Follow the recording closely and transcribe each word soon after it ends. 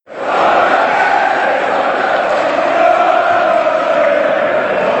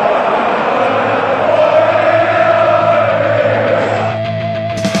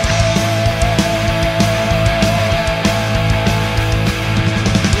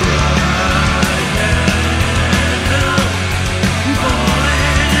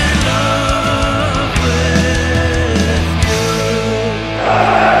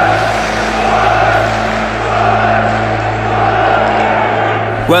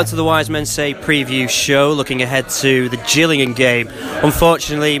Well, to the Wise Men Say preview show, looking ahead to the Gillingham game.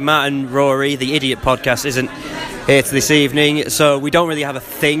 Unfortunately, Matt and Rory, the Idiot podcast, isn't here this evening, so we don't really have a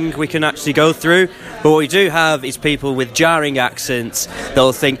thing we can actually go through. But what we do have is people with jarring accents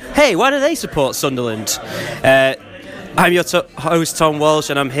that'll think, hey, why do they support Sunderland? I'm your host, Tom Walsh,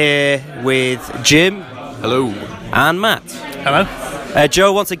 and I'm here with Jim. Hello. And Matt. Hello.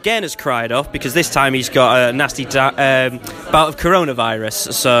 Joe once again has cried off because this time he's got a nasty bout of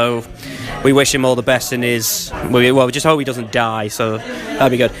coronavirus, so we wish him all the best in his... Well, we just hope he doesn't die, so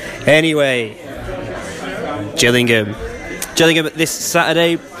that'd be good. Anyway, Gillingham this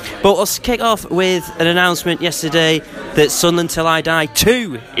Saturday, but let's kick off with an announcement yesterday that Sunderland Till I Die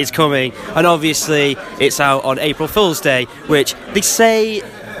 2 is coming, and obviously it's out on April Fool's Day, which they say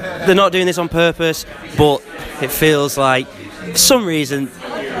they're not doing this on purpose, but it feels like for some reason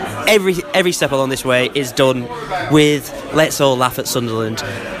every step along this way is done with let's all laugh at Sunderland.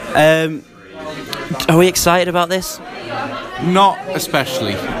 Are we excited about this? Not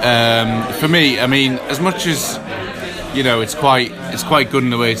especially. For me, I mean, as much as you know, it's quite good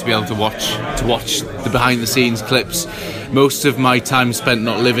in a way to be able to watch the behind the scenes clips. Most of my time spent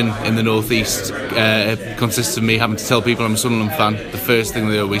not living in the northeast consists of me having to tell people I'm a Sunderland fan. The first thing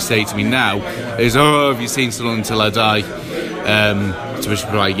they always say to me now is, "Oh, have you seen Sunderland Till I Die?" To which I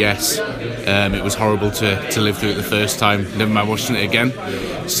reply, yes. It was horrible to live through it the first time, never mind watching it again.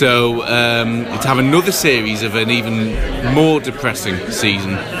 So to have another series of an even more depressing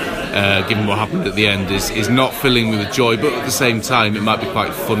season, given what happened at the end, is not filling me with joy, but at the same time it might be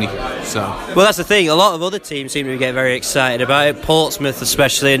quite funny. So well, that's the thing, a lot of other teams seem to get very excited about it, Portsmouth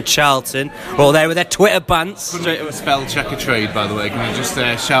especially, and Charlton, all there with their Twitter bants. Spell checker trade, by the way. Can you just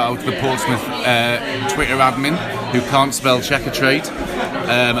shout out to the Portsmouth Twitter admin who can't spell checker trade?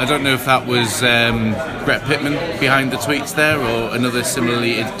 I don't know if that was Brett Pittman behind the tweets there or another similar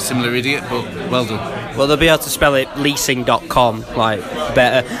idiot, but well done. Well, they'll be able to spell it leasing.com, like,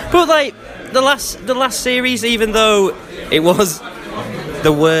 better. But, like, the last series, even though it was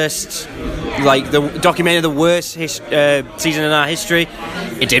the worst, like, documented the worst season in our history,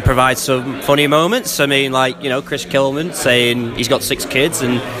 it did provide some funny moments. I mean, like, you know, Chris Kilman saying he's got 6 kids,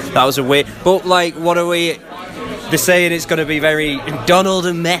 and that was a weird... But, like, what are we... They're saying it's going to be very Donald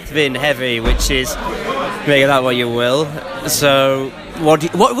and Methvin heavy, which is... Make that what you will. So...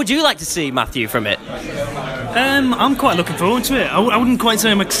 What would you like to see, Matthew, from it? I'm quite looking forward to it. I wouldn't quite say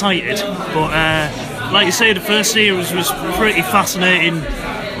I'm excited, but like you say, the first series was pretty fascinating,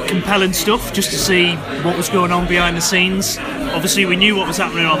 compelling stuff, just to see what was going on behind the scenes. Obviously, we knew what was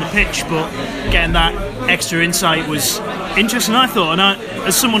happening on the pitch, but getting that extra insight was interesting, I thought. And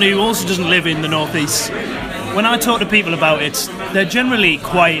as someone who also doesn't live in the northeast, when I talk to people about it, they're generally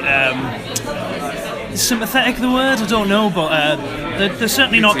quite sympathetic, the word? I don't know, but they're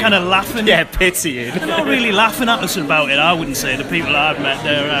certainly not kind of laughing. Yeah, pitying. They're not really laughing at us about it, I wouldn't say. The people that I've met,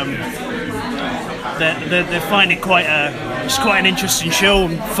 they find it quite an interesting show,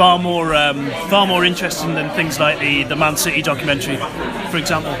 and far more interesting than things like the Man City documentary, for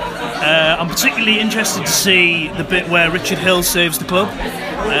example. I'm particularly interested to see the bit where Richard Hill saves the club.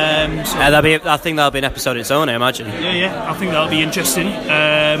 I think that'll be an episode of its own, I imagine. Yeah, I think that'll be interesting.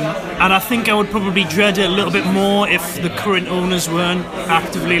 And I think I would probably dread it a little bit more if the current owners weren't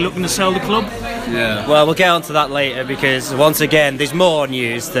actively looking to sell the club. Yeah. Well, we'll get onto that later, because once again, there's more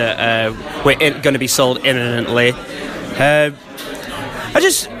news that we're going to be sold imminently.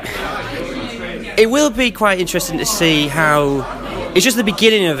 It will be quite interesting to see how... It's just the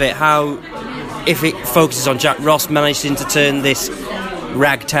beginning of it, how if it focuses on Jack Ross managing to turn this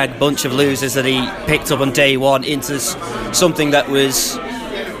ragtag bunch of losers that he picked up on day one into something that was,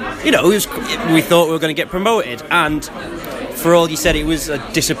 you know, we thought we were going to get promoted. And for all you said it was a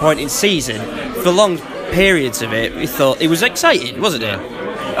disappointing season, for long periods of it, we thought it was exciting, wasn't it?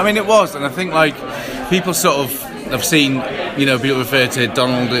 I mean, it was, and I think, like, people sort of... I've seen, you know, people refer to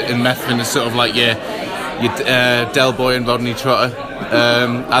Donald and Methvin as sort of like your Del Boy and Rodney Trotter.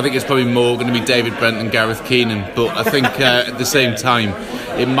 I think it's probably more going to be David Brent and Gareth Keenan, but I think at the same time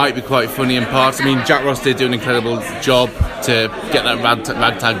it might be quite funny in parts. I mean, Jack Ross did do an incredible job to get that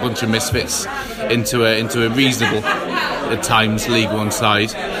ragtag bunch of misfits into a reasonable, at times, League One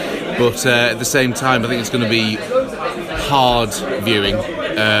side, but at the same time I think it's going to be hard viewing.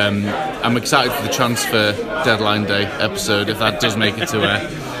 I'm excited for the transfer deadline day episode, if that does make it to air.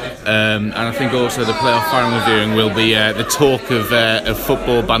 And I think also the playoff final viewing will be the talk of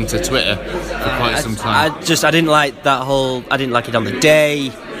football banter Twitter for quite some time. I didn't like that whole... I didn't like it on the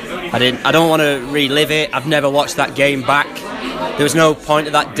day. I don't want to relive it. I've never watched that game back. There was no point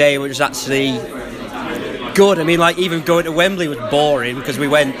of that day which was actually good. I mean, like, even going to Wembley was boring because we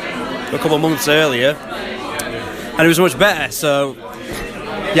went a couple of months earlier and it was much better. So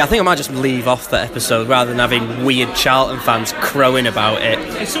yeah, I think I might just leave off that episode rather than having weird Charlton fans crowing about it.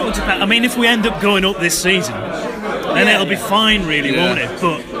 It sort of depends. I mean, if we end up going up this season, then it'll be fine, really, won't it?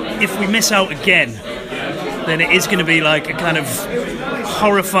 But if we miss out again, then it is going to be like a kind of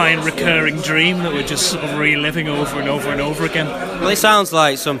horrifying recurring dream that we're just sort of reliving over and over and over again. Well, it sounds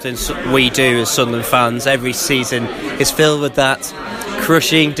like something we do as Sunderland fans. Every season is filled with that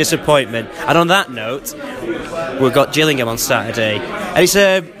crushing disappointment. And on that note, we've got Gillingham on Saturday. And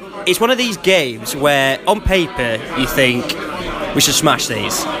it's one of these games where, on paper, you think we should smash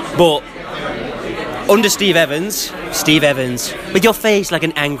these. But under Steve Evans, with your face like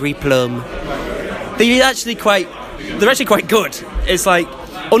an angry plum, they're actually quite good. It's like,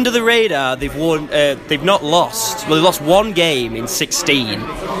 under the radar, they've won. They've not lost. Well, they lost one game in 16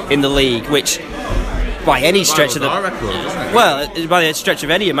 in the league, which, by any stretch of the record, isn't it? Well, by the stretch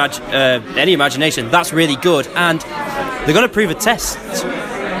of any imagination, that's really good, and they're going to prove a test.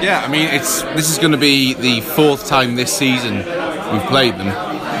 Yeah, I mean, this is going to be the fourth time this season we've played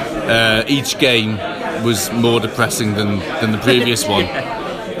them. Each game was more depressing than the previous one,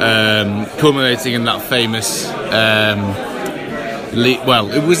 culminating in that famous.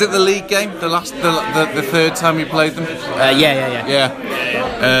 Was it the league game? The third time we played them? Yeah.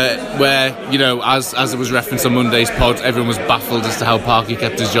 Where, you know, as it was referenced on Monday's pod, everyone was baffled as to how Parky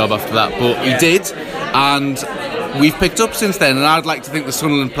kept his job after that, but he did, and we've picked up since then. And I'd like to think the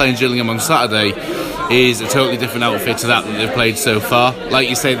Sunderland playing Gillingham on Saturday is a totally different outfit to that they've played so far. Like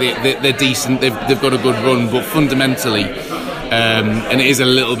you say, they're decent, they've got a good run, but fundamentally, and it is a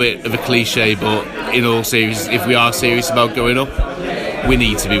little bit of a cliche, but in all seriousness, if we are serious about going up, we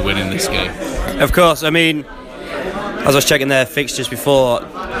need to be winning this game. Of course, I mean, as I was checking their fixtures before,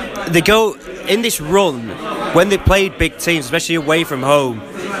 they go in this run when they played big teams, especially away from home.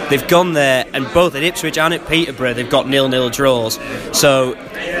 They've gone there, and both at Ipswich and at Peterborough, they've got 0-0 draws. So,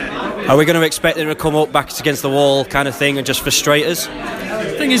 are we going to expect them to come up backs against the wall kind of thing and just frustrate us?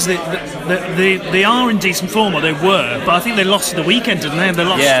 The thing is that they are in decent form, or they were, but I think they lost at the weekend, didn't they?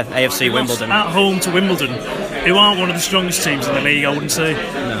 AFC Wimbledon. At home to Wimbledon, who aren't one of the strongest teams in the league, I wouldn't say.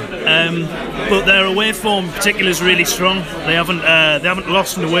 No. But their away form in particular is really strong. They haven't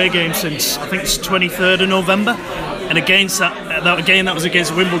lost an away game since, I think it's 23rd of November, and against that was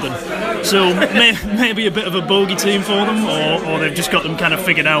against Wimbledon. So maybe a bit of a bogey team for them, or they've just got them kind of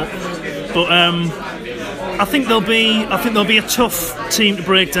figured out. But I think they'll be a tough team to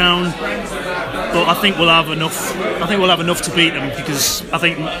break down. But I think we'll have enough. I think we'll have enough to beat them, because I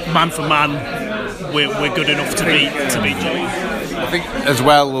think man for man, we're good enough to beat Gillingham. I think as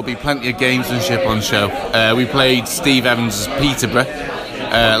well there'll be plenty of gamesmanship on show. We played Steve Evans' Peterborough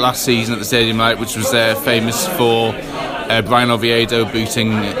last season at the Stadium Light, which was famous for Brian Oviedo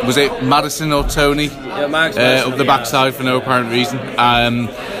booting, was it Madison or Tony? Yeah, up the backside for no apparent reason.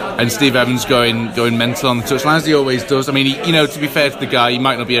 And Steve Evans going mental on the touchline, as he always does. I mean, to be fair to the guy, he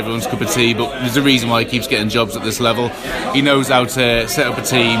might not be everyone's cup of tea, but there's a reason why he keeps getting jobs at this level. He knows how to set up a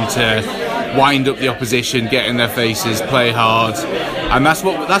team, to wind up the opposition, get in their faces, play hard, and that's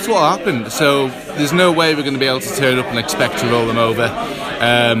what happened. So there's no way we're going to be able to turn up and expect to roll them over.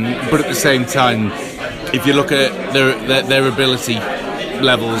 But at the same time, if you look at their ability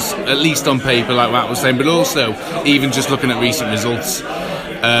levels, at least on paper, like Matt was saying, but also even just looking at recent results,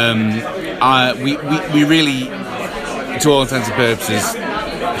 we really, to all intents and purposes,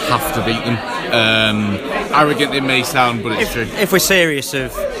 have to beat them. Arrogant it may sound, but it's true. If we're serious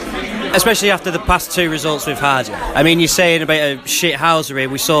especially after the past two results we've had. I mean, you're saying about a shithousery.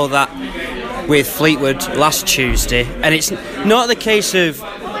 We saw that with Fleetwood last Tuesday, and it's not the case of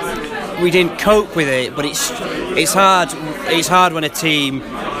we didn't cope with it, but it's hard. It's hard when a team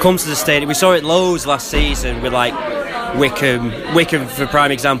comes to the stadium. We saw it loads last season with like Wickham for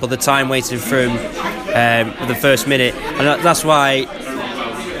prime example. The time waiting from the first minute, and that's why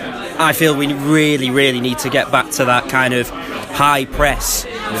I feel we really, really need to get back to that kind of high press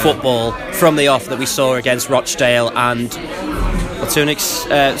football from the off that we saw against Rochdale and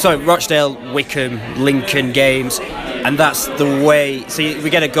Rochdale, Wickham, Lincoln games, and that's the way. See, we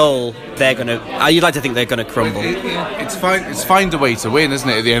get a goal, you'd like to think they're gonna crumble. It's find a way to win, isn't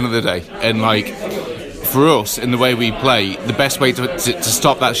it? At the end of the day, and like for us, in the way we play, the best way to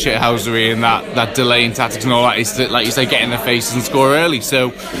stop that shithousery and that delaying tactics and all that is to, like you say, get in their faces and score early.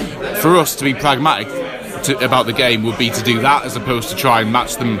 So for us to be pragmatic about the game would be to do that, as opposed to try and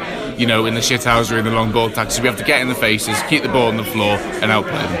match them, in the shithousery and the long ball tactics. So we have to get in the faces, keep the ball on the floor, and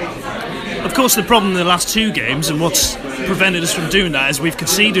outplay them. Of course, the problem in the last 2 games and what's prevented us from doing that is we've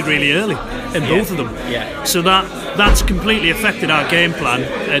conceded really early in both of them. Yeah. So that's completely affected our game plan,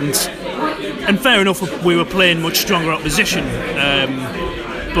 and fair enough, we were playing much stronger opposition.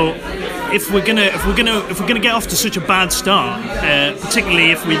 But if we're gonna get off to such a bad start,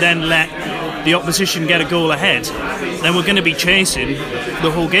 particularly if we then let the opposition get a goal ahead, then we're going to be chasing the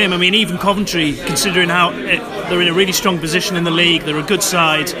whole game. I mean, even Coventry, considering how they're in a really strong position in the league, they're a good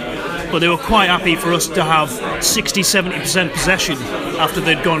side, but they were quite happy for us to have 60-70% possession after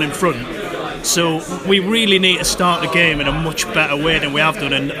they'd gone in front. So we really need to start the game in a much better way than we have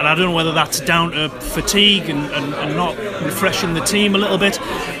done, and I don't know whether that's down to fatigue and not refreshing the team a little bit.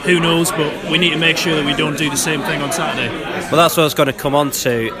 Who knows, but we need to make sure that we don't do the same thing on Saturday. Well, that's what I was going to come on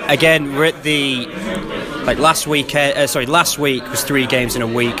to. Again, we're at the last week was 3 games in a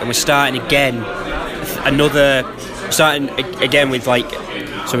week, and we're starting again with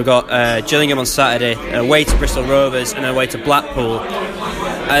so we've got Gillingham on Saturday, away to Bristol Rovers, and away to Blackpool.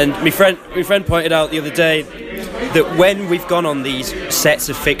 And my friend pointed out the other day that when we've gone on these sets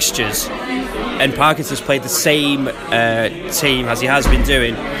of fixtures and Parkinson's played the same team as he has been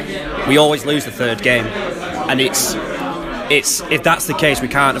doing, we always lose the 3rd game. And it's if that's the case, we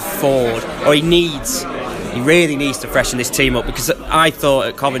can't afford, or he really needs to freshen this team up, because I thought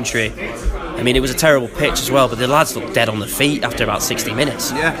at Coventry, I mean, it was a terrible pitch as well, but the lads looked dead on their feet after about 60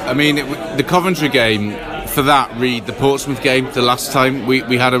 minutes. Yeah, I mean, the Coventry game, for that, read the Portsmouth game the last time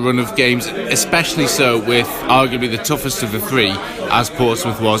we had a run of games, especially so with arguably the toughest of the 3, as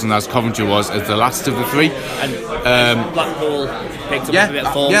Portsmouth was and as Coventry was, as the last of the 3. And Blackpool picked up a bit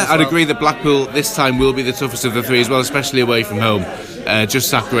of form. Yeah, I'd agree that Blackpool this time will be the toughest of the 3 as well, especially away from home. Just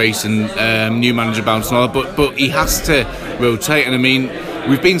sacked Grace and new manager bouncing all, but he has to rotate. And I mean,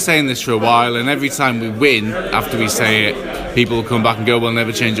 we've been saying this for a while, and every time we win, after we say it, people will come back and go, we'll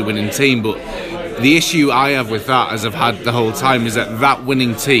never change a winning team. But the issue I have with that, as I've had the whole time, is that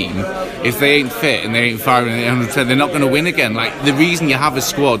winning team, if they ain't fit and they ain't firing at 110, they're not going to win again. Like, the reason you have a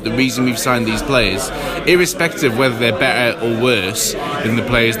squad, the reason we've signed these players, irrespective of whether they're better or worse than the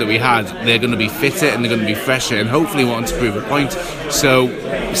players that we had, they're going to be fitter and they're going to be fresher and hopefully wanting to prove a point. So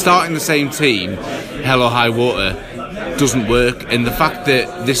starting the same team, hell or high water, doesn't work, and the fact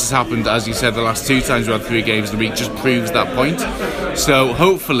that this has happened, as you said, the last 2 times we had 3 games in the week just proves that point. So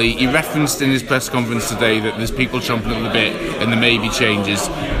hopefully, he referenced in his press conference today that there's people chomping at the bit and there may be changes.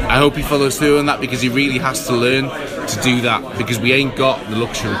 I hope he follows through on that, because he really has to learn to do that, because we ain't got the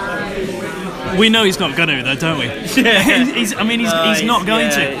luxury. We know he's not going to, though, don't we? Yeah. He's not going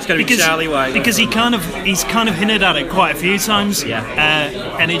to. It's going to be Charlie White. Because he's kind of hinted at it quite a few times,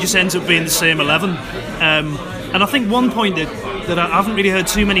 and it just ends up being the same 11. And I think one point that I haven't really heard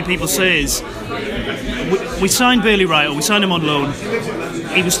too many people say is we signed Bailey Wright, or we signed him on loan.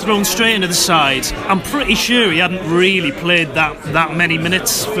 He was thrown straight into the side. I'm pretty sure he hadn't really played that many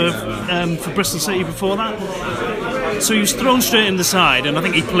minutes for Bristol City before that. So he was thrown straight in the side, and I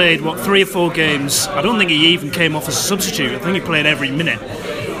think he played 3 or 4 games. I don't think he even came off as a substitute. I think he played every minute.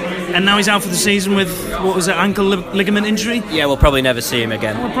 And now he's out for the season with, ankle ligament injury? Yeah, we'll probably never see him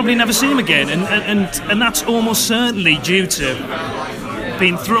again. We'll probably never see him again, and that's almost certainly due to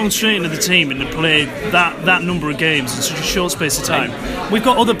being thrown straight into the team and to play that number of games in such a short space of time. We've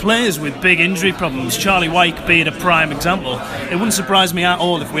got other players with big injury problems, Charlie White being a prime example. It wouldn't surprise me at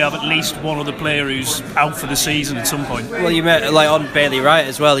all if we have at least one other player who's out for the season at some point. Well, you met on Bailey Wright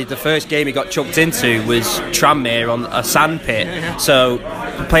as well. The first game he got chucked into was Tranmere on a sandpit. So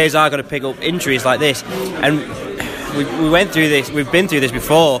players are going to pick up injuries like this, and we went through this. We've been through this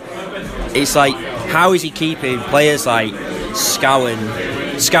before. It's like, how is he keeping players like Scowen,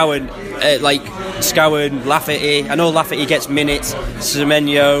 Lafferty? I know Lafferty gets minutes.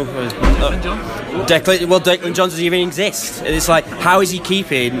 Semenyo, Declan John doesn't even exist. And it's like, how is he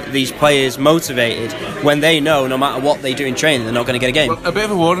keeping these players motivated when they know no matter what they do in training, they're not going to get a game? Well, a bit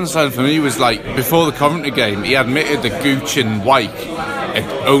of a warning sign for me was before the Coventry game, he admitted that Gooch and White had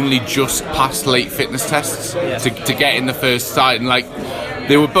only just passed late fitness tests to get in the first side, and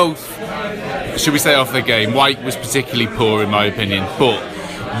they were both, should we say, off the game. White was particularly poor in my opinion, but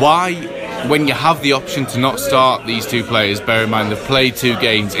why, when you have the option to not start these 2 players, bear in mind they've played 2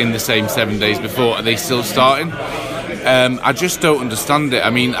 games in the same 7 days before, are they still starting? I just don't understand it. I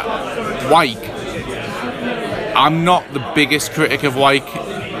mean, White, I'm not the biggest critic of White.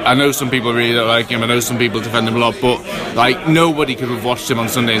 I know some people really don't like him, I know some people defend him a lot, but nobody could have watched him on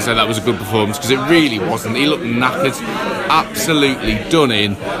Sunday and said that was a good performance, because it really wasn't. He looked knackered, absolutely done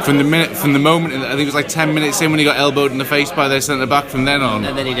in from the moment, I think it was 10 minutes in when he got elbowed in the face by their centre back. From then on,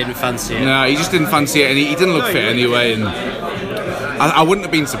 and then he didn't fancy it. No, he just didn't fancy it, and he didn't look fit anyway. And I wouldn't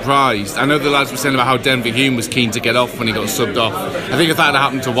have been surprised. I know the lads were saying about how Denver Hume was keen to get off when he got subbed off. I think if that had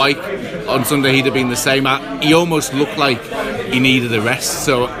happened to Wyke on Sunday, he'd have been the same. He almost looked like he needed a rest.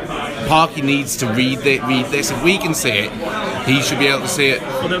 So Parky needs to read this. If we can see it, he should be able to see it.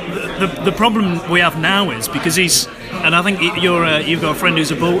 Well, the problem we have now is because he's, and I think you've got a friend who's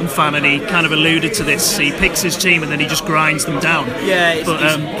a Bolton fan, and he kind of alluded to this. He picks his team and then he just grinds them down. Yeah,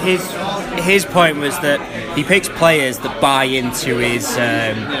 but his point was that he picks players that buy into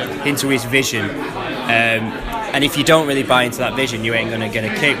his vision. And if you don't really buy into that vision, you ain't going to get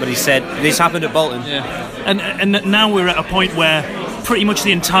a kick. But he said this happened at Bolton. Yeah. And now we're at a point where pretty much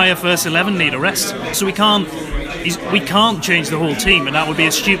the entire first 11 need a rest. So we can't change the whole team, and that would be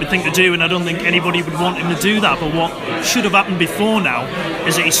a stupid thing to do, and I don't think anybody would want him to do that. But what should have happened before now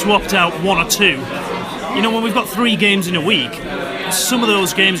is that he swapped out one or two. You know, when we've got 3 games in a week, some of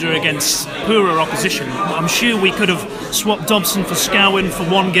those games are against poorer opposition. I'm sure we could have swapped Dobson for Scowen for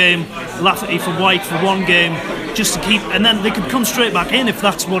one game, Lafferty for Wyke for one game, just to keep, and then they could come straight back in if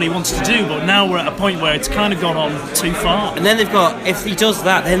that's what he wants to do. But now we're at a point where it's kind of gone on too far. And then they've got, if he does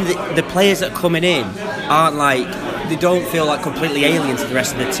that, then the players that are coming in aren't like, they don't feel like completely alien to the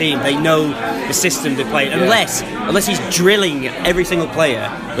rest of the team. They know the system they play, unless he's drilling every single player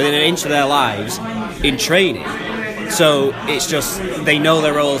within an inch of their lives in training. So it's just, they know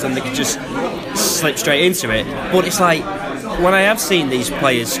their roles and they can just slip straight into it. But it's like, when I have seen these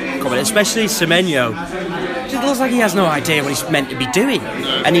players come in, especially Semenyo, it looks like he has no idea what he's meant to be doing.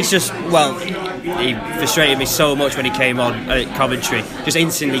 And he's just, well, he frustrated me so much when he came on at Coventry, just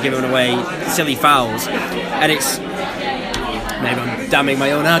instantly giving away silly fouls. And it's, maybe I'm damning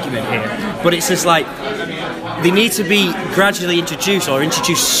my own argument here, but it's just like, they need to be gradually introduced or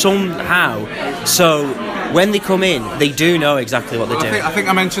introduced somehow, so when they come in, they do know exactly what they're doing. I think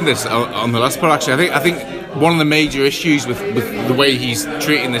I mentioned this on the last part, actually. I think one of the major issues with the way he's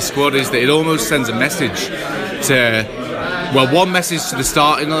treating this squad is that it almost sends a message to, well, one message to the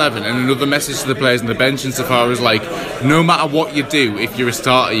starting 11 and another message to the players on the bench, insofar as, like, no matter what you do, if you're a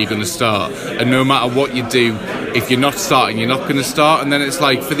starter, you're going to start, and no matter what you do, if you're not starting, you're not going to start. And then it's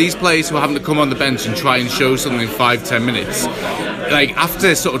like, for these players who are having to come on the bench and try and show something in 5-10 minutes, like,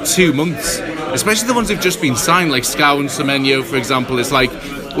 after sort of 2 months, especially the ones who've just been signed, like Scowen, Semenyo, for example, it's like,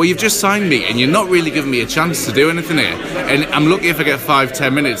 well, you've just signed me and you're not really giving me a chance to do anything here, and I'm lucky if I get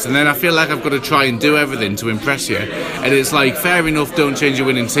 5-10 minutes, and then I feel like I've got to try and do everything to impress you. And it's like, fair enough, don't change your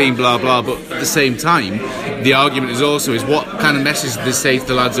winning team, blah blah, but at the same time, the argument is also, is what kind of message do they say to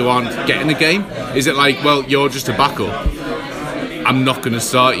the lads who aren't getting the game? Is it like, well, you're just a backup, I'm not going to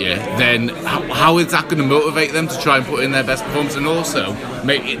start you? Then how is that going to motivate them to try and put in their best performance? And also,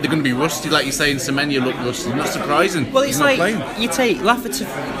 they're going to be rusty, like you're saying. Semenyo look rusty. Not surprising. Well, it's like you take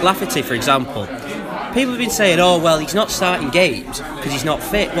Lafferty for example. People have been saying, oh well, he's not starting games because he's not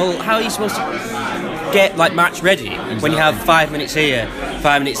fit. Well, how are you supposed to get like match ready when you have 5 minutes here,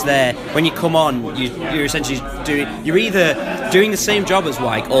 5 minutes there? When you come on, you're essentially either doing the same job as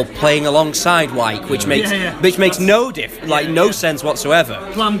Wyke or playing alongside Wyke, which makes no sense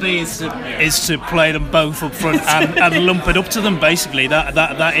whatsoever. Plan B is to play them both up front and lump it up to them. Basically,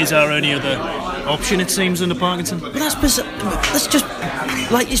 that is our only other option, it seems, under Parkinson. But that's bizarre. That's just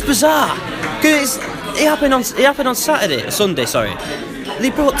like, it's bizarre because it happened on Sunday. Sorry, they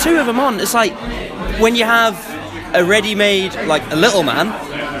brought 2 of them on. It's like, when you have a ready-made, like a little man,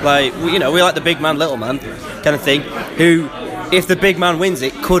 like, you know, we like the big man, little man kind of thing, who, if the big man wins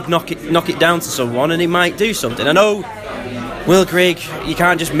it, could knock it down to someone, and he might do something. I know Will Grigg, you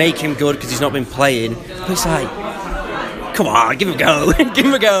can't just make him good because he's not been playing, but it's like, come on, give him a go. Give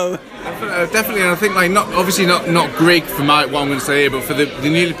him a go. Definitely, and I think, like, not Grigg for what I'm going to say here, but for the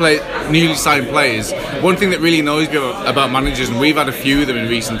newly signed players, one thing that really annoys me about managers, and we've had a few of them in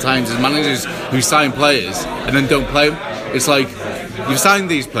recent times, is managers who sign players and then don't play them. It's like, you've signed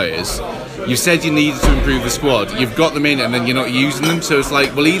these players, you said you needed to improve the squad, you've got them in and then you're not using them, so it's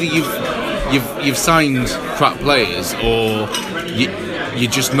like, well, either you've signed crap players, or you're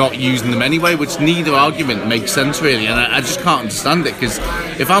just not using them anyway, which neither argument makes sense really, and I just can't understand it, because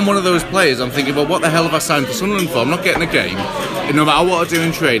if I'm one of those players, I'm thinking, well, what the hell have I signed for Sunderland for? I'm not getting a game, and no matter what I do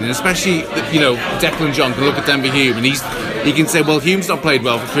in training, especially, you know, Declan John can look at Denver Hume and he can say, well, Hume's not played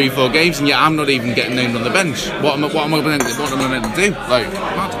well for 3-4 games, and yet I'm not even getting named on the bench. What am I meant to do? Like,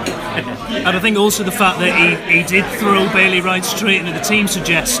 what? And I think also the fact that he did throw Bailey Wright straight into the team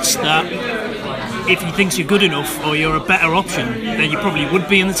suggests that if he thinks you're good enough or you're a better option, then you probably would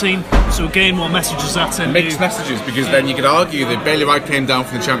be in the team. So again, what message does that send? Mixed messages, because then you could argue that Bailey Wright came down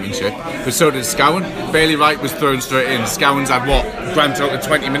from the Championship, but so did Scowen. Bailey Wright was thrown straight in. Scowen's had what, grand total of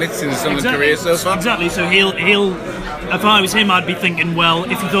 20 minutes in his Sunderland career so far. Exactly. So he'll. If I was him, I'd be thinking, well,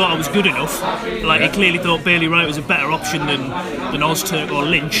 if he thought I was good enough, like he clearly thought Bailey Wright was a better option than Ozturk or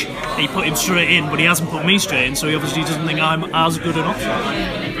Lynch, he put him straight in, but he hasn't put me straight in, so he obviously doesn't think I'm as good an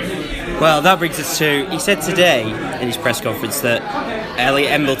option. Well, that brings us to, he said today in his press conference that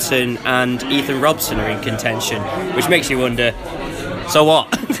Elliot Embleton and Ethan Robson are in contention, which makes you wonder, so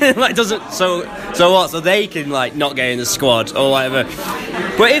what? Like, so what? So they can like not get in the squad or whatever.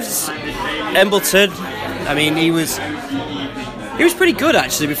 But if Embleton, I mean, he was pretty good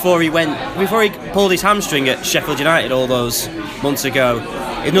actually before he pulled his hamstring at Sheffield United all those months ago.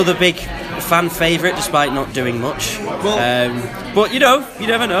 Another big fan favourite despite not doing much. But you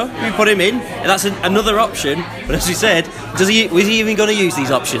never know. We put him in, and that's another option. But as we said, was he even going to use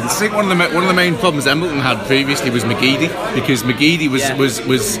these options? I think one of the main problems Embleton had previously was McGeady, because McGeady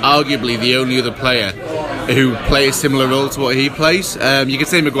was arguably the only other player who play a similar role to what he plays. You could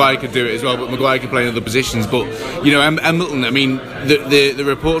say Maguire could do it as well, but Maguire could play in other positions. But Embleton, I mean, the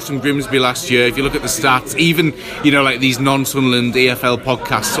reports from Grimsby last year, if you look at the stats, even like these non-Sunderland EFL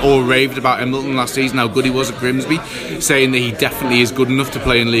podcasts all raved about Embleton last season, how good he was at Grimsby, saying that he definitely is good enough to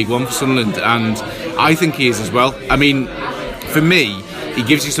play in League One for Sunderland, and I think he is as well. I mean, for me, he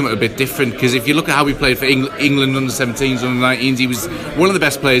gives you something a bit different, because if you look at how he played for England under-17s, under-19s, he was one of the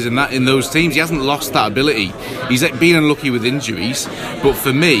best players in those teams. He hasn't lost that ability. He's been unlucky with injuries, but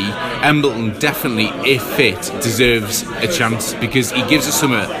for me, Embleton definitely, if fit, deserves a chance, because he gives us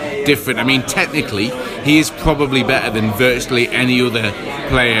something different. I mean, technically, he is probably better than virtually any other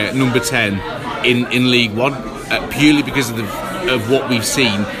player, number 10, in League One, purely because of what we've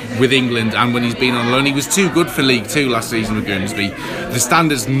seen with England and when he's been on loan. He was too good for League 2 last season with Grimsby. The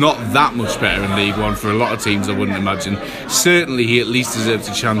standard's not that much better in League 1 for a lot of teams, I wouldn't imagine. Certainly he at least deserves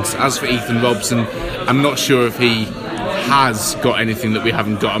a chance. As for Ethan Robson, I'm not sure if he has got anything that we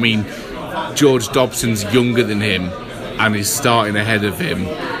haven't got. I mean, George Dobson's younger than him and is starting ahead of him,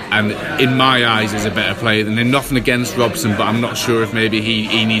 and in my eyes is a better player than him. Nothing against Robson, but I'm not sure if maybe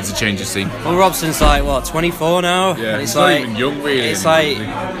he needs a change of scene. Well, Robson's like, what, 24 now? Yeah, it's not like, even young really. It's like,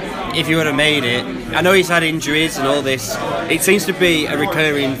 if he would have made it, I know he's had injuries and all this, it seems to be a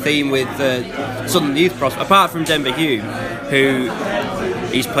recurring theme with Southern youth prospects, apart from Denver Hume, who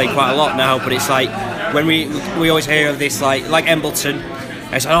he's played quite a lot now, but it's like, when we always hear of this, like Embleton,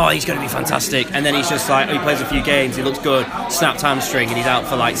 it's like, oh, he's going to be fantastic, and then he's just like, he plays a few games, he looks good, snapped hamstring, and he's out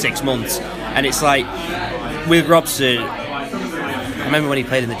for like 6 months. And it's like, with Robson, I remember when he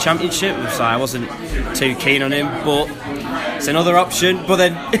played in the Championship, I wasn't too keen on him, but it's another option. But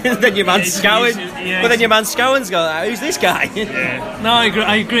then your man Scowen's got, who's this guy? Yeah. No,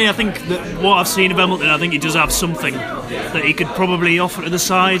 I agree. I think that what I've seen of Embleton, I think he does have something that he could probably offer to the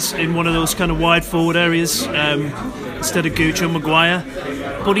sides in one of those kind of wide forward areas, instead of Gooch or Maguire.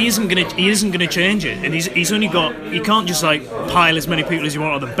 But he isn't gonna change it, and he's only got. He can't just like pile as many people as you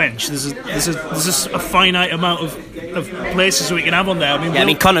want on the bench. There's a finite amount of places that we can have on there. I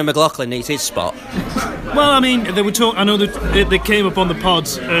mean, Conor McLaughlin needs his spot. Well, I mean, they were I know that they came up on the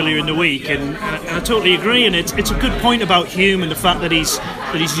pods earlier in the week, and I totally agree. And it's a good point about Hume and the fact that he's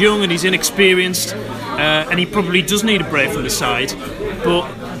young and he's inexperienced, and he probably does need a break from the side. But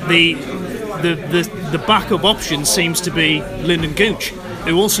the backup option seems to be Lyndon Gooch,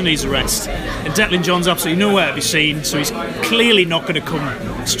 who also needs a rest. And Declan John's absolutely nowhere to be seen, so he's clearly not going to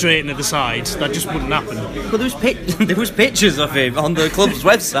come straight into the side. That just wouldn't happen. But there was pictures of him on the club's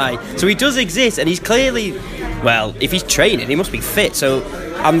website, so he does exist, and he's clearly, well, if he's training, he must be fit. So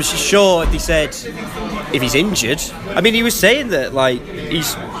I'm sure if he said if he's injured, I mean, he was saying that like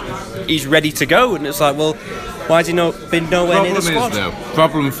he's ready to go, and it's like, well, why has he been nowhere near the squad?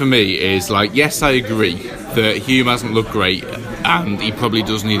 Problem for me is, like, yes, I agree that Hume hasn't looked great and he probably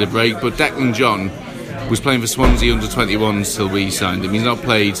does need a break, but Declan John was playing for Swansea under-21s till we signed him. He's not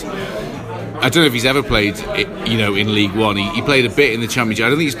played, I don't know if he's ever played, in League One. He played a bit in the Championship. I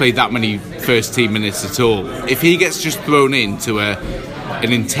don't think he's played that many first team minutes at all. If he gets just thrown into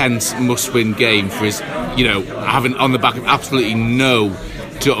an intense must-win game for his, having on the back of absolutely no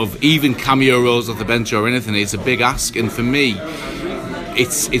sort of even cameo roles off the bench or anything, it's a big ask. And for me,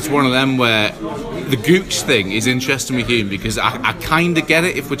 it's one of them where the Gooch thing is interesting with Hume, because I kind of get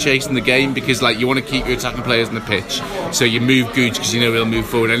it if we're chasing the game, because like you want to keep your attacking players on the pitch, so you move Gooch because he'll move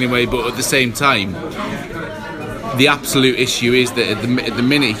forward anyway. But at the same time, the absolute issue is that at the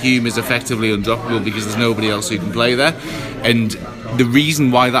minute Hume is effectively undroppable because there's nobody else who can play there, and the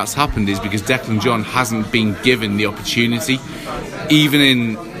reason why that's happened is because Declan John hasn't been given the opportunity, even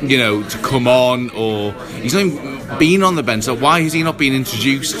in, to come on, or he's not even been on the bench. So why has he not been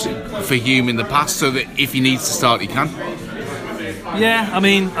introduced for Hume in the past, so that if he needs to start, he can? Yeah, I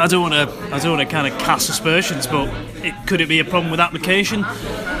mean, I don't want to kind of cast aspersions, but could it be a problem with application?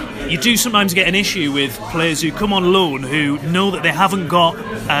 You do sometimes get an issue with players who come on loan who know that they haven't got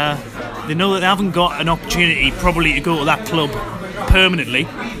an opportunity probably to go to that club permanently,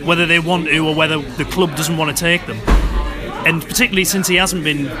 whether they want to or whether the club doesn't want to take them. And particularly since he hasn't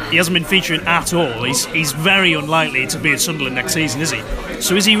been featuring at all, he's very unlikely to be at Sunderland next season, is he?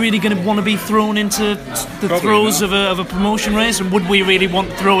 So is he really going to want to be thrown into the throes of a promotion race? And would we really want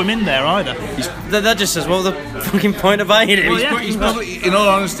to throw him in there either? That just says, well, the fucking point of buying him. Well, He's probably, in all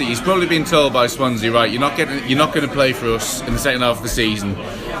honesty, he's probably been told by Swansea, right, you're not going to play for us in the second half of the season.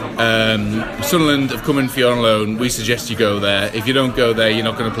 Sunderland have come in for you on loan. We suggest you go there. If you don't go there, you're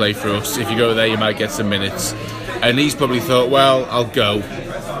not going to play for us. If you go there, you might get some minutes. And he's probably thought, well, I'll go.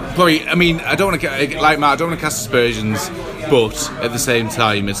 Probably, I mean, I don't want to, like Matt, I don't want to cast aspersions, but at the same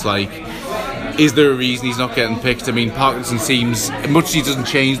time, it's like, is there a reason he's not getting picked? I mean, Parkinson seems, much as he doesn't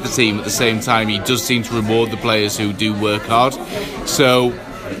change the team, at the same time, he does seem to reward the players who do work hard. So,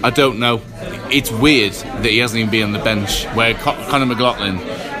 I don't know. It's weird that he hasn't even been on the bench, where Conor McLaughlin,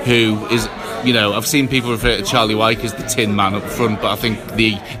 who is, I've seen people refer to Charlie Wyke as the tin man up front, but I think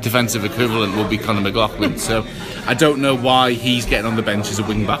the defensive equivalent will be Conor McLaughlin. So I don't know why he's getting on the bench as a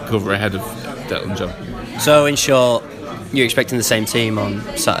wing-back cover ahead of Declan John. So, in short, you're expecting the same team on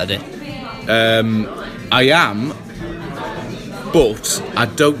Saturday? I am, but I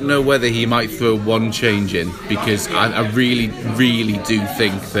don't know whether he might throw one change in, because I really, really do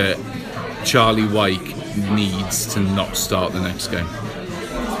think that Charlie Wyke needs to not start the next game.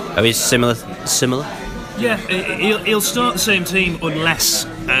 Are we similar? Yeah, he'll start the same team unless,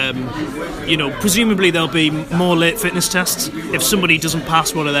 presumably there'll be more late fitness tests. If somebody doesn't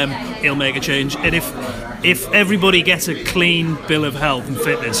pass one of them, he'll make a change. And if everybody gets a clean bill of health and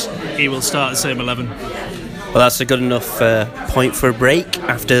fitness, he will start the same 11. Well, that's a good enough point for a break.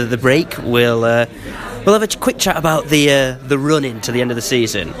 After the break, we'll have a quick chat about the run into the end of the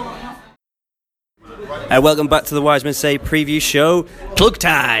season. Welcome back to the Wise Men Say preview show. Plug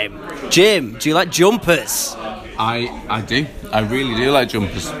time. Jim, do you like jumpers? I do. I really do like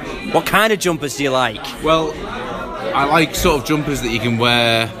jumpers. What kind of jumpers do you like? Well, I like sort of jumpers that you can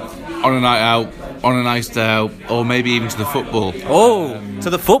wear on a night out, on a nice day out, or maybe even to the football. Oh, to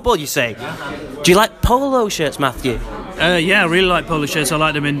the football, you say? Do you like polo shirts, Matthew? Yeah, I really like polo shirts. I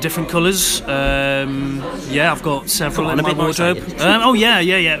like them in different colours. I've got several in my wardrobe.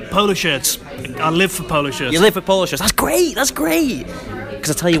 Polo shirts. I live for polo shirts. You live for polo shirts. That's great.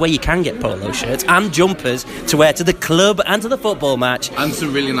 Because I tell you where you can get polo shirts and jumpers to wear to the club and to the football match. And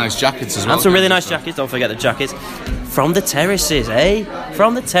some really nice jackets as well. And some really nice jackets. Don't forget the jackets. From the Terraces, eh?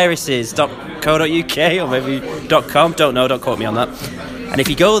 From the Terraces.co.uk or maybe .com. Don't know. Don't quote me on that. And if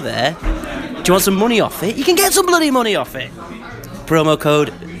you go there, do you want some money off it? You can get some bloody money off it. Promo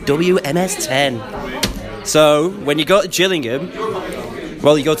code WMS10. So, when you go to Gillingham,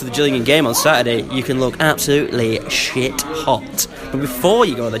 you go to the Gillingham game on Saturday, you can look absolutely shit hot. But before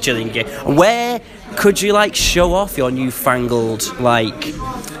you go to the Gillingham game, where could you, show off your newfangled,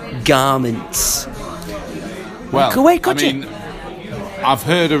 garments? Well, where could you? I've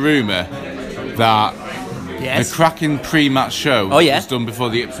heard a rumour that yes, the cracking pre-match show was done before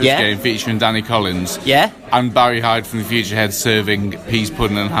the Ipswich game, featuring Danny Collins and Barry Hyde from the Futurehead serving peas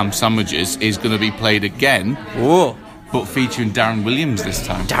pudding and ham sandwiches, is going to be played again. Whoa. But featuring Darren Williams this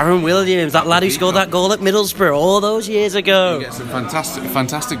time. Darren Williams, that lad who scored that goal at Middlesbrough all those years ago. You get some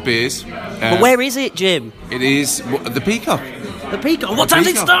fantastic beers. But where is it, Jim? It is the Peacock. The Peacock. What time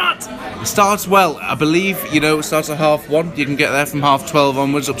does it start? It starts, I believe, it starts at 1:30. You can get there from 12:30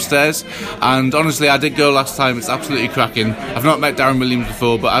 onwards upstairs. And honestly, I did go last time. It's absolutely cracking. I've not met Darren Williams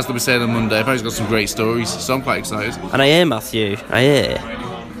before, but as they were saying on Monday, apparently he's got some great stories, so I'm quite excited. And I hear, Matthew,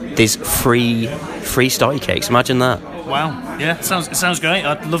 there's free story cakes. Imagine that. Wow, yeah, it sounds great.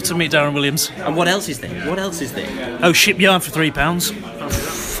 I'd love to meet Darren Williams. And what else is there? Oh, shipyard for £3.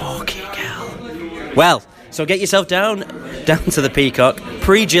 Fucking hell. Well, so get yourself down to the Peacock,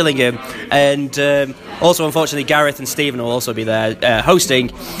 pre-Gillingham, and also, unfortunately, Gareth and Stephen will also be there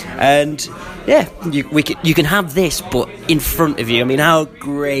hosting. And yeah, you can have this, but in front of you. I mean, how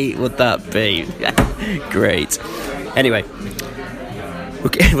great would that be? Great. Anyway,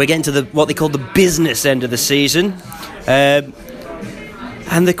 we're getting to what they call the business end of the season. And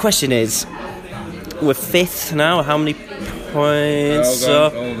the question is, we're fifth now. How many points?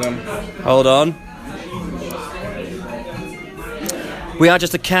 Hold on. Hold on. We are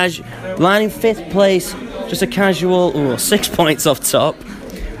just lying in 5th place, just a casual 6 points off top,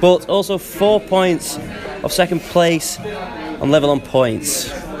 but also 4 points off second place on level on points.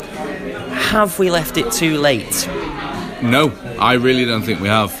 Have we left it too late? No, I really don't think we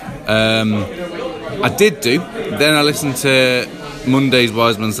have. I did do. Then I listened to Monday's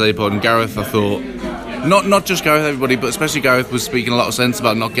Wise Man Say pod, and Gareth, I thought, not just Gareth, everybody, but especially Gareth was speaking a lot of sense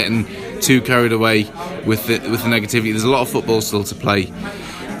about not getting too carried away with the negativity. There's a lot of football still to play.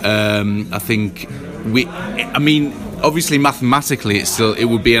 I think obviously mathematically it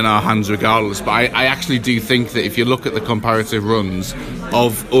would be in our hands regardless, but I actually do think that if you look at the comparative runs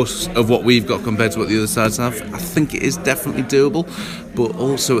of us, of what we've got compared to what the other sides have, I think it is definitely doable. But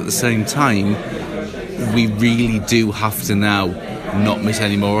also at the same time, we really do have to now not miss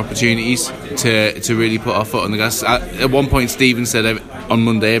any more opportunities to really put our foot on the gas. At one point Stephen said on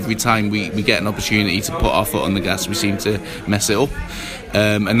Monday, every time we get an opportunity to put our foot on the gas, we seem to mess it up,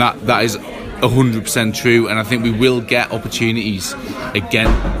 and that is 100% true. And I think we will get opportunities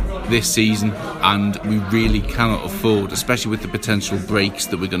again this season, and we really cannot afford, especially with the potential breaks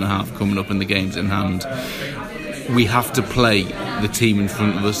that we're going to have coming up in the games in hand, we have to play the team in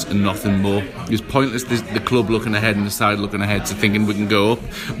front of us and nothing more. It's pointless the club looking ahead and the side looking ahead to thinking we can go up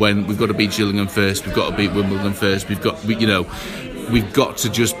when we've got to beat Gillingham first, we've got to beat Wimbledon first, we've got to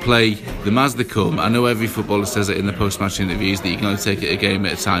just play them as they come. I know every footballer says it in the post-match interviews that you can only take it a game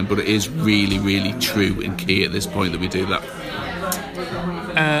at a time, but it is really, really true and key at this point that we do that.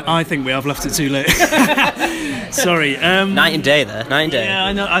 I think we have left it too late. Sorry. Night and day there. Night and day. Yeah,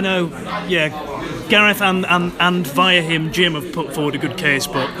 I know. Yeah, Gareth and via him, Jim have put forward a good case,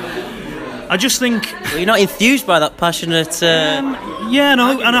 but I just think... Well, you're not enthused by that passionate... Yeah, and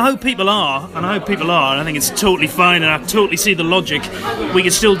I hope people are. And I think it's totally fine, and I totally see the logic. We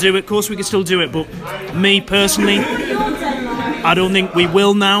can still do it. Of course, we can still do it. But me personally, I don't think we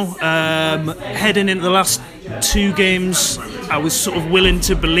will now. Heading into the last 2 games, I was sort of willing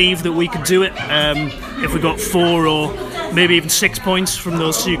to believe that we could do it. If we got 4 or maybe even 6 points from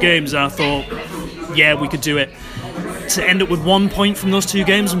those 2 games, I thought, yeah, we could do it. To end up with 1 point from those 2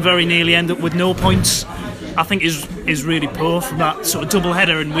 games and very nearly end up with no points, I think is really poor from that sort of double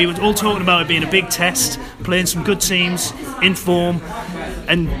header. And we were all talking about it being a big test, playing some good teams in form,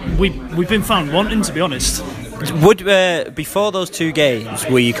 and we've been found wanting, to be honest. Before those 2 games,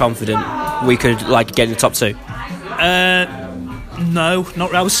 were you confident we could get in the top 2? No,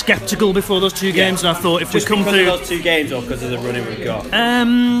 not. I was sceptical before those 2 games, and I thought if we come through those 2 games, or because of the running we've got.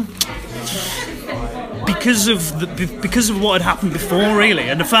 Because of what had happened before, really,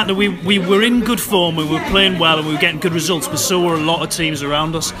 and the fact that we were in good form, we were playing well, and we were getting good results, but so were a lot of teams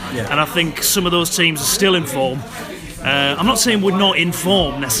around us. Yeah. And I think some of those teams are still in form. I'm not saying we're not in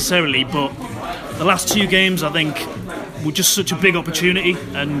form necessarily, but the last 2 games, I think, were just such a big opportunity,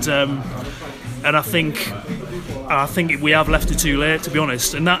 and I think we have left it too late, to be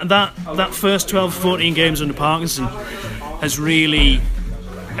honest. And that first 12-14 games under Parkinson has really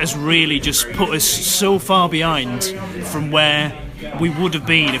just put us so far behind from where we would have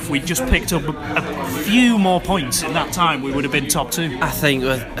been if we just picked up a few more points in that time. We would have been top 2. I think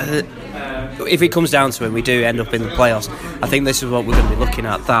if it comes down to it, we do end up in the playoffs. I think this is what we're going to be looking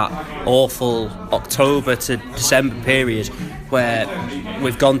at, that awful October to December period where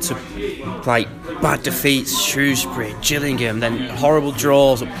we've gone to bad defeats, Shrewsbury, Gillingham, then horrible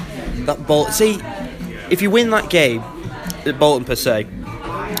draws. See, if you win that game at Bolton per se,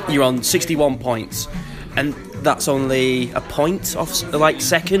 you're on 61 points, and that's only a point off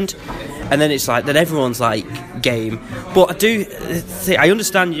second, and then it's then everyone's game. But I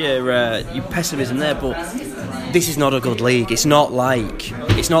understand your pessimism there, but this is not a good league. It's not like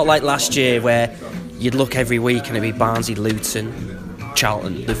last year where you'd look every week and it'd be Barnsley, Luton,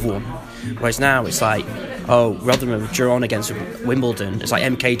 Charlton, they've won. Whereas now it's Rotherham have drawn against Wimbledon. It's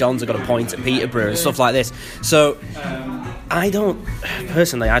MK Dons have got a point at Peterborough and stuff like this. So I don't.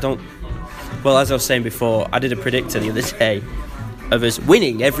 Well, as I was saying before, I did a predictor the other day of us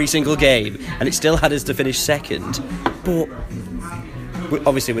winning every single game, and it still had us to finish second. But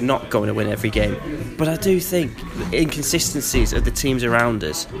obviously, we're not going to win every game. But I do think the inconsistencies of the teams around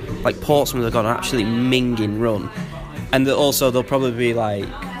us, like Portsmouth, have got an absolutely minging run, and also they'll probably be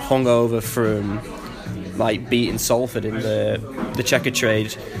hungover from beating Salford in the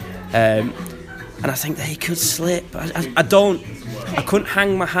Checkatrade. And I think they could slip. I couldn't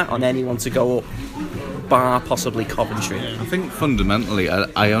hang my hat on anyone to go up, bar possibly Coventry. I think fundamentally,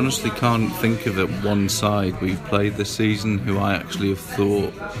 I honestly can't think of one side we've played this season who I actually have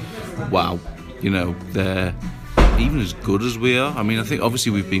thought, wow, they're even as good as we are. I mean, I think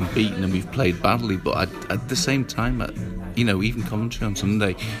obviously we've been beaten and we've played badly, but at the same time, even Coventry on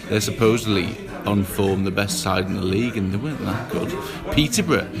Sunday, they're supposedly on form, the best side in the league, and they weren't that good.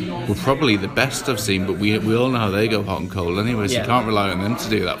 Peterborough were probably the best I've seen, but we all know how they go hot and cold anyway, so you can't rely on them to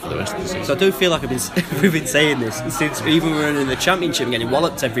do that for the rest of the season. So I do feel like we've been saying this since even we were in the Championship and getting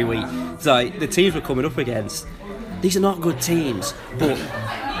walloped every week. It's like the teams we're coming up against, these are not good teams, but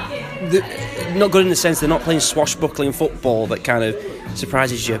not good in the sense they're not playing swashbuckling football that kind of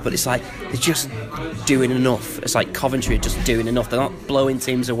surprises you, but it's like they're just doing enough. It's like Coventry are just doing enough. They're not blowing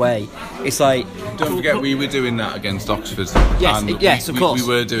teams away. It's like, don't forget, we were doing that against Oxford. Yes, of course. We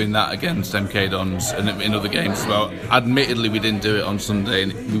were doing that against MK Dons and in other games as well. Admittedly, we didn't do it on Sunday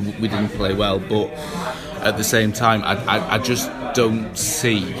and we didn't play well, but at the same time, I just don't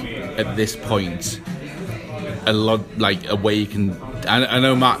see at this point a lot like a way you can. I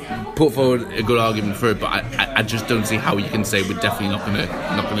know Matt put forward a good argument for it, but I just don't see how you can say we're definitely not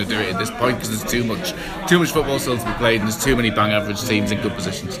going to do it at this point, because there's too much football still to be played, and there's too many bang average teams in good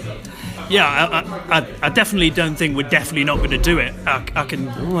positions. Yeah, I definitely don't think we're definitely not going to do it. I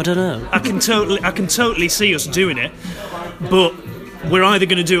don't know. I can totally see us doing it, but we're either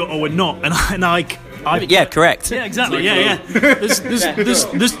going to do it or we're not, yeah, correct. Yeah, exactly. Yeah.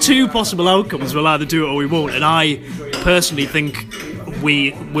 There's two possible outcomes. We'll either do it or we won't. And I personally think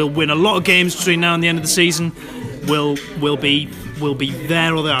we will win a lot of games between now and the end of the season. We'll be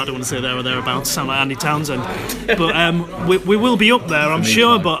there or there. I don't want to say there or thereabouts. Sound like Andy Townsend, but we will be up there, I'm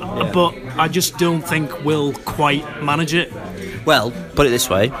sure. But I just don't think we'll quite manage it. Well, put it this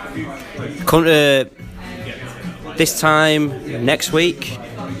way: this time next week.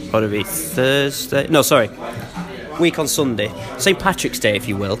 Or it'll be Thursday. No, sorry. Week on Sunday. St. Patrick's Day, if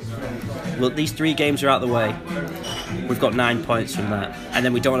you will. Well, these 3 games are out of the way. We've got 9 points from that. And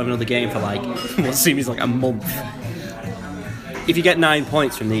then we don't have another game for what seems like a month. If you get 9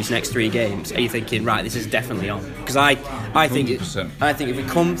 points from these next 3 games, are you thinking, right, this is definitely on? Because I think if we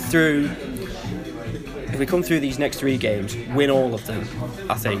come through these next 3 games, win all of them,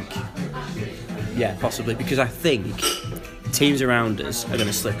 I think, yeah, possibly. Because I think teams around us are going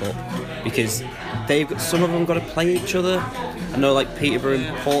to slip up, because some of them got to play each other. I know Peterborough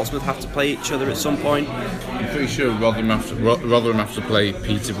and Portsmouth have to play each other at some point. I'm pretty sure Rotherham have to play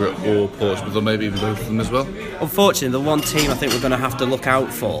Peterborough or Portsmouth, or maybe even both of them as well. Unfortunately, the one team I think we're going to have to look out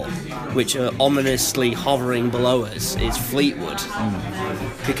for, which are ominously hovering below us, is Fleetwood,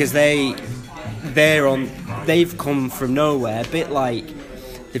 because they've come from nowhere, a bit like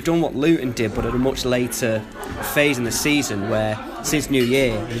they've done what Luton did, but at a much later phase in the season, where since New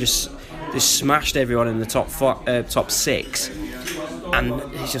Year they smashed everyone in the top 6, and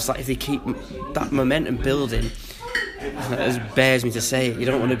it's just like, if they keep that momentum building, it bears me to say it, you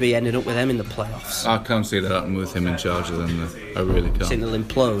don't want to be ending up with them in the playoffs. I can't see that happening with him in charge of them, though. I really can't. I think they'll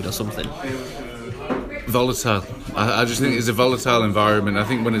implode or something. Volatile. I just think it's a volatile environment. I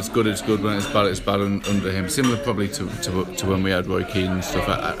think when it's good, it's good. When it's bad under him. Similar probably to when we had Roy Keane and stuff.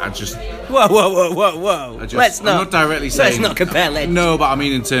 I just... Whoa. I'm not directly saying... Let's not compare legends. No, but I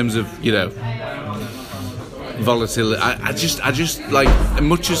mean in terms of, volatility. I just like,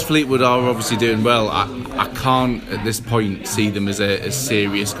 much as Fleetwood are obviously doing well, I can't at this point see them as a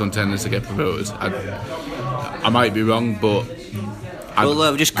serious contender to get promoted. I might be wrong, but...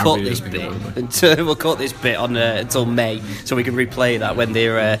 We'll just cut this bit. We'll cut this bit on until May, so we can replay that when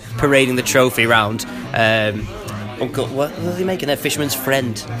they're parading the trophy round. Uncle, what are they making? Their Fisherman's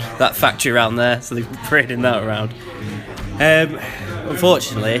Friend, that factory around there. So they're parading that around.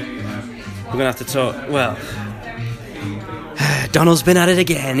 Unfortunately, we're gonna have to talk. Well, Donald's been at it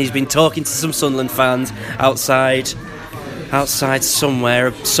again. He's been talking to some Sunderland fans outside somewhere,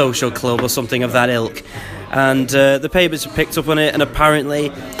 a social club or something of that ilk. And the papers have picked up on it, and apparently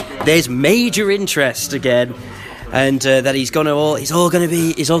there's major interest again, and that he's all going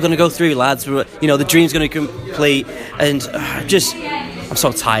to go through, lads. The dream's going to complete, and I'm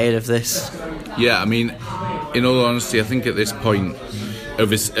so tired of this. Yeah, I mean, in all honesty, I think at this point of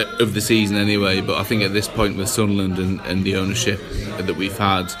the season anyway, but I think at this point with Sunderland and the ownership that we've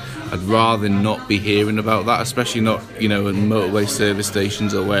had, I'd rather not be hearing about that, especially not in motorway service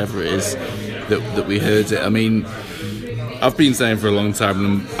stations or wherever it is that we heard it. I mean, I've been saying for a long time,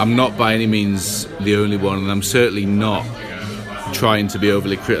 and I'm not by any means the only one, and I'm certainly not trying to be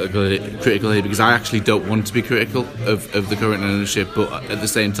overly critical here, because I actually don't want to be critical of the current ownership, but at the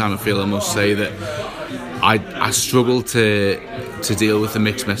same time I feel I must say that I struggle to deal with the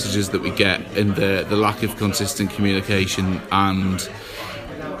mixed messages that we get and the lack of consistent communication. And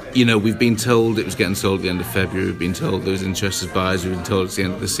we've been told it was getting sold at the end of February, we've been told there was interested buyers, we've been told it's the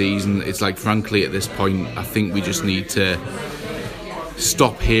end of the season. It's like, frankly, at this point I think we just need to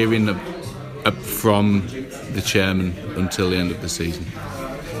stop hearing from the chairman until the end of the season.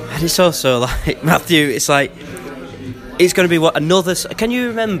 And it's also like, Matthew, it's like, it's going to be what, another... Can you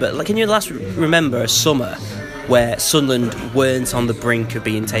remember, like, can you last remember a summer where Sunderland weren't on the brink of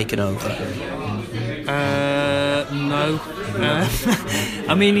being taken over? No.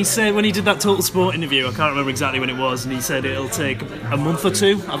 I mean, he said when he did that Total Sport interview, I can't remember exactly when it was, and he said it'll take a month or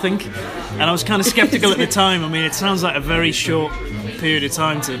two, I think. And I was kind of sceptical at the time. I mean, it sounds like a very short period of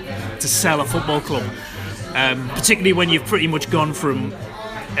time to sell a football club, particularly when you've pretty much gone from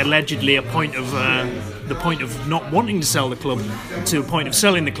allegedly the point of not wanting to sell the club to a point of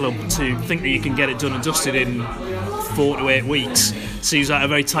selling the club, to think that you can get it done and dusted in 4 to 8 weeks seems like a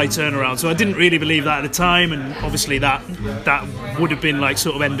very tight turnaround. So I didn't really believe that at the time, and obviously that would have been like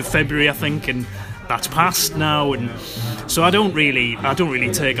sort of end of February, I think, and that's passed now, and so I don't really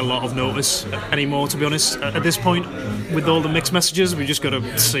take a lot of notice anymore, to be honest. At this point, with all the mixed messages, we just got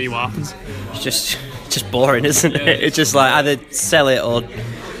to see what happens. It's just boring, isn't it? It's just like either sell it or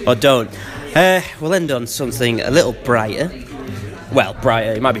don't. We'll end on something a little brighter. Well,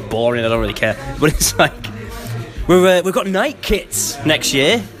 brighter. It might be boring. I don't really care. But it's like we've got night kits next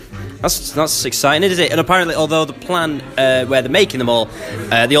year. That's exciting, isn't it? And apparently, although the plan where they're making them all,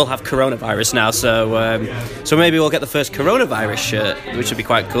 they all have coronavirus now. So maybe we'll get the first coronavirus shirt, which would be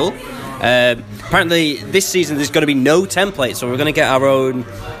quite cool. Apparently, this season there's going to be no template, so we're going to get our own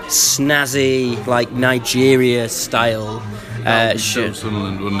snazzy, like Nigeria style shirt.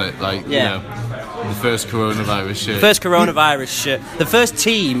 Sunderland, wouldn't it? Like, yeah. You know, the first coronavirus shirt. First coronavirus shirt. The first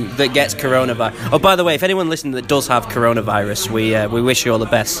team that gets coronavirus. Oh, by the way, if anyone listening that does have coronavirus, we wish you all the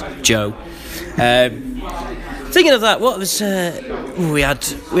best, Joe. Thinking of that, what was we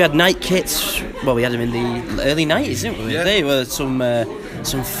had night kits. Well, we had them in the early 90s, didn't we? Yeah. They were some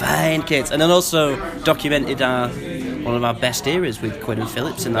fine kits, and then also documented one of our best eras with Quinn and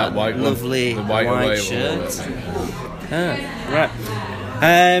Phillips in that white lovely white shirt.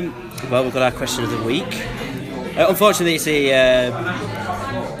 Right. Well, we've got our question of the week. Unfortunately,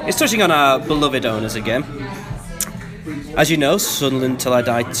 it's touching on our beloved owners again. As you know, Sunderland Till I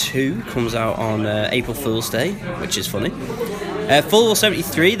Die 2 comes out on April Fool's Day, which is funny.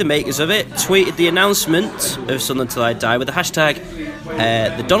 Full73, the makers of it, tweeted the announcement of Sunderland Till I Die with the hashtag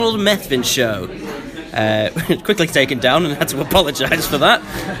The Donald Methven Show. Quickly taken down and had to apologise for that.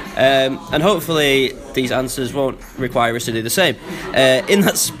 And hopefully these answers won't require us to do the same. In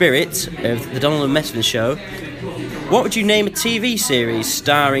that spirit of the Donald Methven Show, what would you name a TV series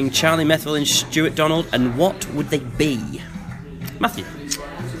starring Charlie Methven and Stuart Donald, and what would they be? Matthew?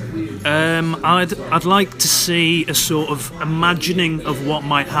 I'd like to see a sort of imagining of what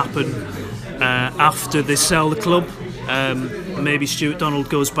might happen after they sell the club. Maybe Stuart Donald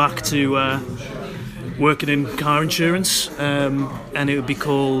goes back to working in car insurance, and it would be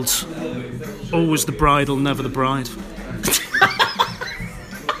called Always the Bridal, Never the Bride.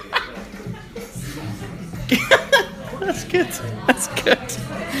 That's good.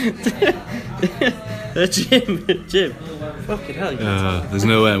 Jim. Fucking hell. There's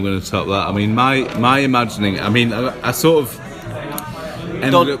no way I'm going to top that. I mean, my imagining. I mean, I sort of.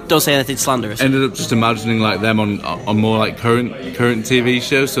 Don't say anything slanderous. Ended up just imagining like them on more like current TV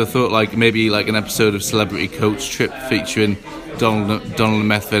shows. So I thought like maybe like an episode of Celebrity Coach Trip featuring Donald and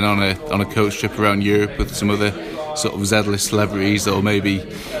Methven on a coach trip around Europe with some other sort of Z-list celebrities, or maybe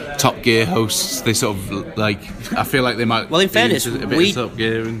Top Gear hosts. They sort of like, I feel like they might. Well, in fairness, a bit of Top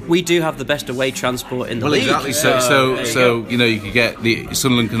Gear we do have the best away transport in the league. Exactly. So you know, you could get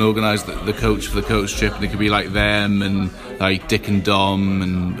Sunderland can organise the coach for the coach trip, and it could be like them and like Dick and Dom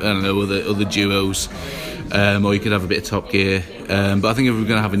and I don't know other duos, or you could have a bit of Top Gear. But I think if we're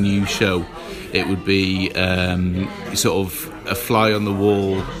going to have a new show, it would be sort of a fly on the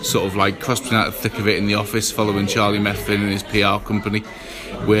wall, sort of like cross between out the thick of it in the office, following Charlie Methven and his PR company,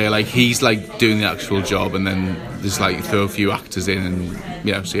 where like he's like doing the actual job, and then just like throw a few actors in and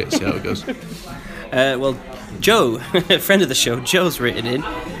you know see how it goes. Well, Joe, a friend of the show, Joe's written in.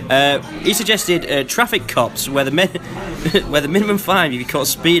 He suggested traffic cops, where the minimum fine if you caught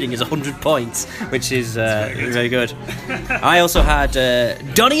speeding is 100 points, which is very good. I also had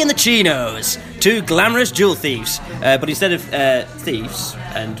Donny and the Chinos, two glamorous jewel thieves, but instead of thieves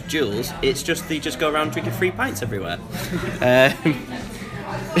and jewels, it's just they just go around drinking free pints everywhere.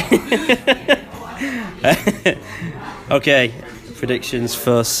 Okay, predictions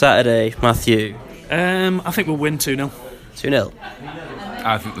for Saturday, Matthew. I think we'll win 2-0. 2-0.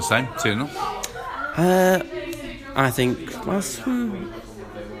 I think the same, 2-0. I think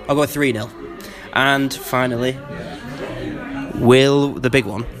I'll go 3-0. And finally, will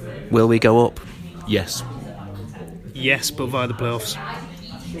we go up? Yes. Yes, but via the playoffs.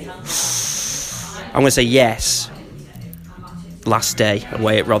 I'm going to say yes. Last day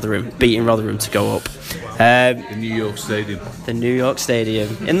away at Rotherham, beating Rotherham to go up. The New York Stadium. The New York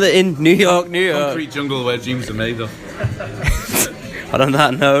Stadium in New York. Concrete jungle where dreams are made of. And on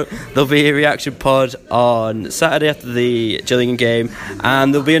that note, there'll be a reaction pod on Saturday after the Gillingham game,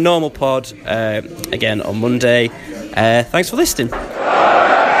 and there'll be a normal pod again on Monday. Thanks for listening.